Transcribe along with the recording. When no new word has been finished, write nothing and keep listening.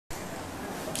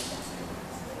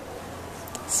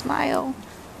Smile.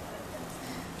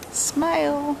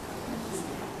 Smile.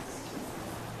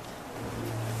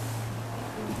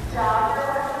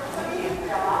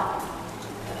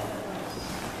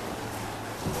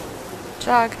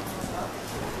 Jog.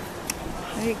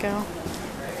 There you go.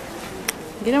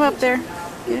 Get him up there.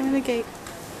 Get him in the gate.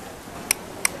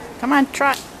 Come on,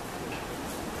 trot.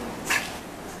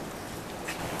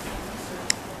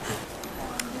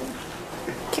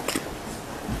 Kick.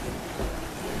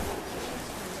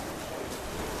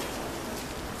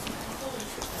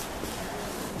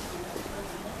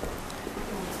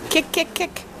 Kick, kick,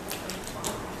 kick.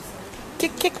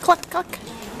 Kick, kick, cluck, cluck.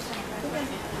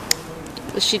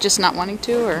 Was she just not wanting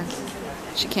to, or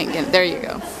she can't get it? There you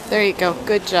go. There you go.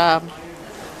 Good job. You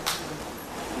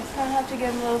kind of have to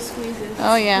give him little squeezes.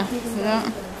 Oh, yeah.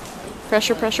 Yeah.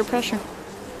 Pressure, pressure, pressure.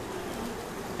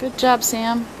 Good job,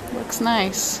 Sam. Looks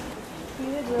nice. He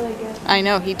did really good. I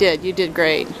know, he did. You did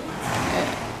great.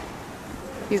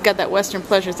 He's got that Western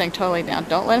pleasure thing totally down.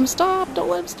 Don't let him stop. Don't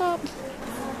let him stop.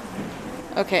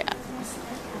 Okay.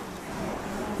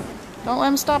 Don't let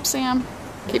him stop, Sam.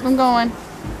 Keep him going.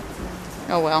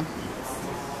 Oh, well.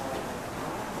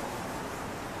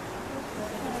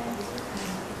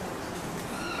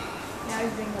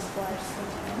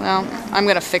 Well, I'm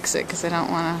going to fix it because I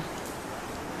don't want to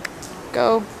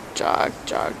go. Jog,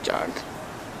 jog, jog.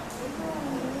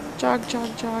 Jog,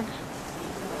 jog, jog.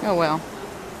 Oh, well.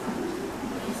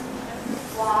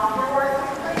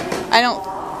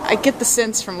 I get the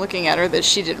sense from looking at her that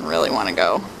she didn't really want to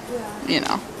go, you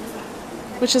know,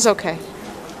 which is okay.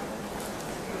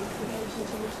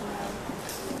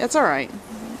 It's all right.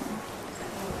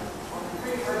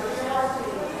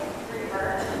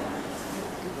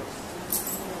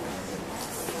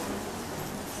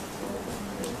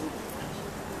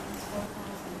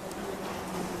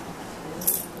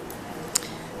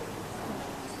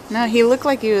 No, he looked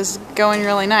like he was going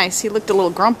really nice. He looked a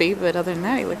little grumpy, but other than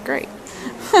that, he looked great.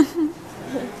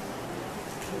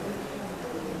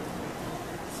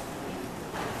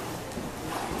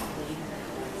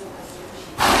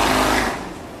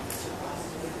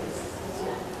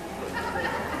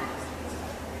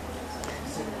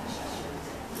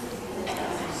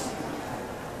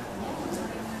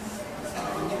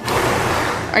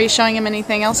 Are you showing him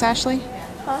anything else, Ashley?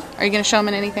 Huh? Are you going to show him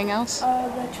anything else?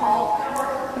 The trout.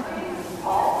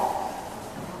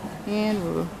 And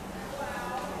woo.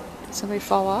 Did somebody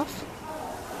fall off?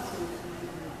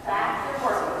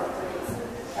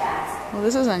 Well,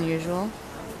 this is unusual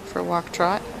for a walk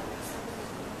trot.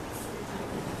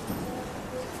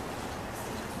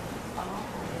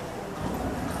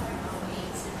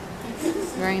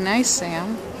 Very nice,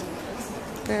 Sam.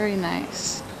 Very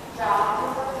nice.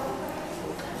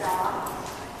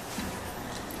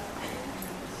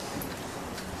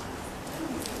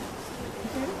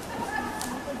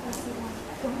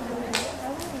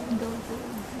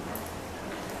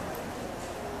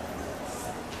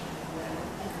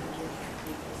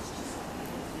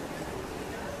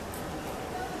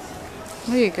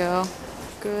 There you go.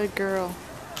 Good girl.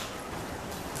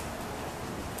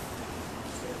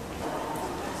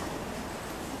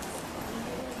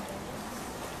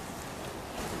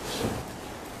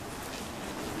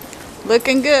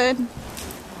 Looking good.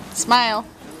 Smile.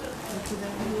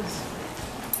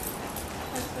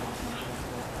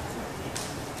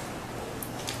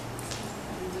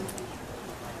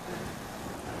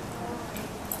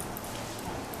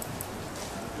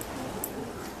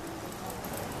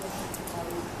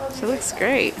 She looks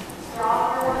great.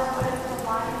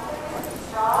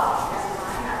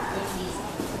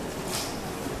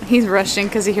 He's rushing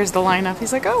because he hears the lineup.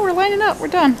 He's like, oh, we're lining up. We're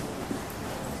done.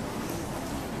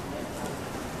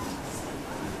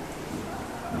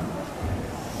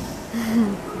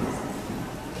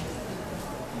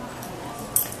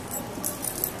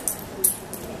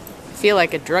 I feel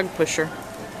like a drug pusher.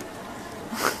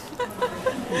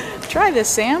 Try this,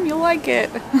 Sam. You'll like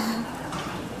it.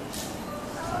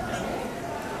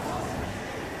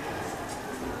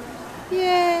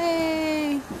 Yeah.